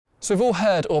So we've all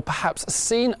heard or perhaps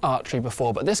seen archery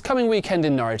before, but this coming weekend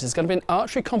in Norwich is going to be an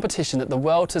archery competition that the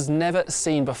world has never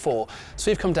seen before.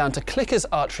 So we've come down to Clicker's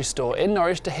Archery Store in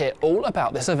Norwich to hear all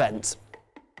about this event.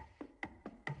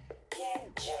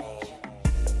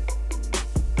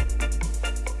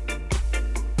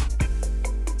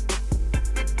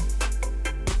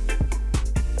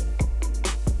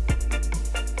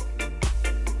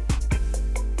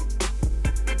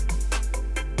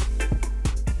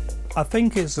 I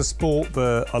think it's a sport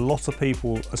that a lot of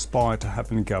people aspire to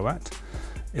having a go at.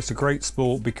 It's a great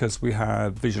sport because we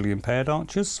have visually impaired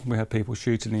archers, we have people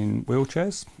shooting in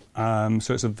wheelchairs,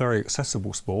 so it's a very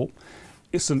accessible sport.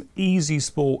 It's an easy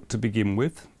sport to begin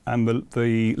with, and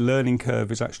the learning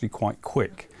curve is actually quite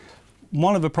quick.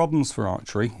 One of the problems for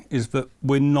archery is that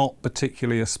we're not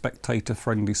particularly a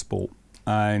spectator-friendly sport,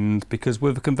 and because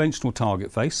with a conventional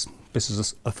target face, this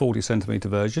is a 40cm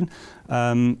version,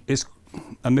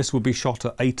 and this will be shot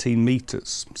at 18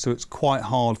 metres, so it's quite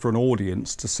hard for an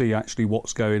audience to see actually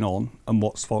what's going on and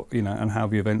and how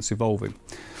the event's evolving.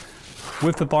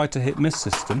 With the Beiter Hit-Miss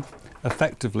system,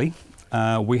 effectively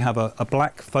we have a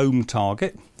black foam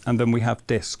target, and then we have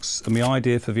discs, and the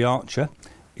idea for the archer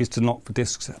is to knock the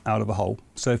discs out of a hole.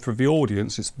 So for the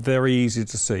audience, it's very easy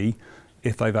to see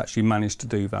if they've actually managed to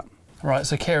do that. Right,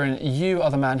 so Kieran, you are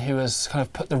the man who has kind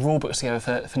of put the rule books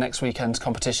together for next weekend's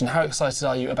competition. How excited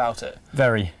are you about it?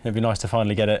 Very. It'd be nice to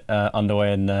finally get it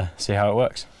underway and see how it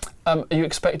works. Are you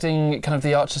expecting kind of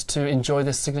the archers to enjoy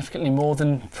this significantly more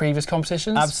than previous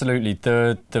competitions? Absolutely.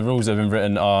 The rules that have been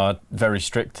written are very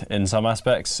strict in some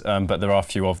aspects, but there are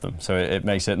few of them. So it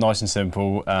makes it nice and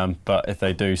simple, but if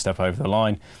they do step over the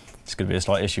line, it's going to be a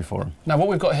slight issue for them. Now, what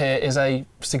we've got here is a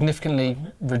significantly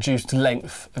reduced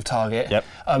length of target. Yep.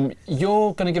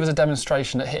 You're going to give us a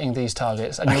demonstration at hitting these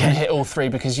targets, and you're going to hit all three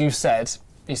because you said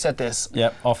this.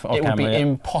 Yep, off it camera, would be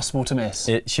impossible to miss.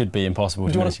 It should be impossible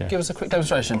to miss, Do you want to give us a quick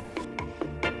demonstration?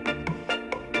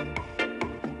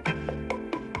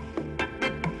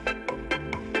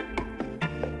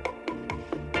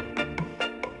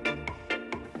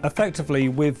 Effectively,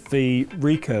 with the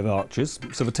recurve archers,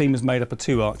 so the team is made up of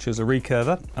two archers, a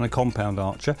recurver and a compound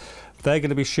archer. They're going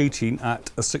to be shooting at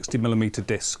a 60mm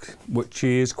disc, which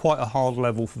is quite a hard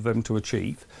level for them to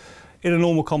achieve. In a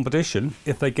normal competition,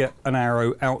 if they get an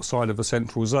arrow outside of a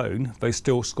central zone, they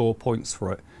still score points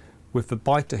for it. With the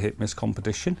Beiter Hit-Miss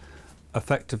competition,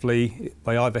 effectively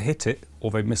they either hit it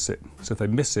or they miss it. So if they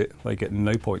miss it, they get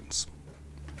no points.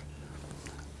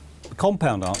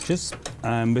 Compound archers,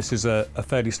 and this is a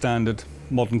fairly standard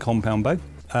modern compound bow.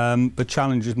 The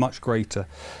challenge is much greater.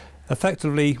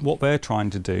 Effectively, what they're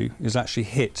trying to do is actually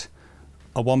hit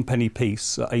a 1p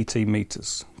piece at 18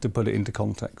 metres, to put it into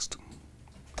context.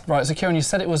 Right, so Kieran, you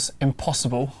said it was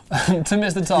impossible to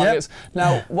miss the targets. Yep.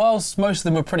 Now, whilst most of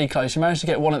them were pretty close, you managed to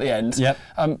get one at the end. Yep.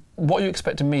 What are you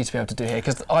expecting me to be able to do here?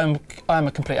 Because I'm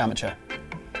a complete amateur.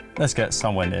 Let's get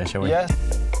somewhere near, shall we? Yeah.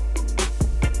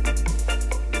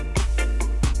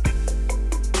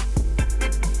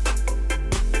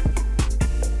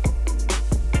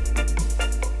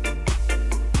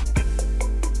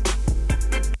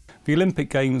 The Olympic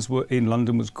Games in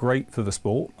London was great for the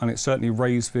sport, and it certainly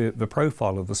raised the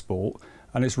profile of the sport,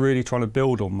 and it's really trying to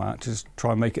build on that to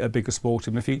try and make it a bigger sport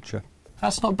in the future.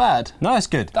 That's not bad. No, it's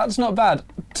good. That's not bad.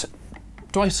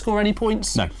 Do I score any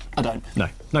points? No. I don't? No,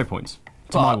 no points.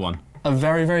 It's my one. A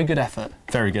very, very good effort.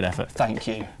 Very good effort. Thank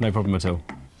you. No problem at all.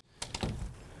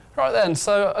 Right then,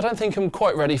 so I don't think I'm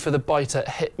quite ready for the Beiter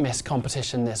Hit-Miss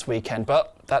competition this weekend,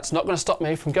 but that's not going to stop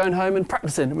me from going home and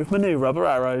practicing with my new rubber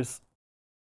arrows.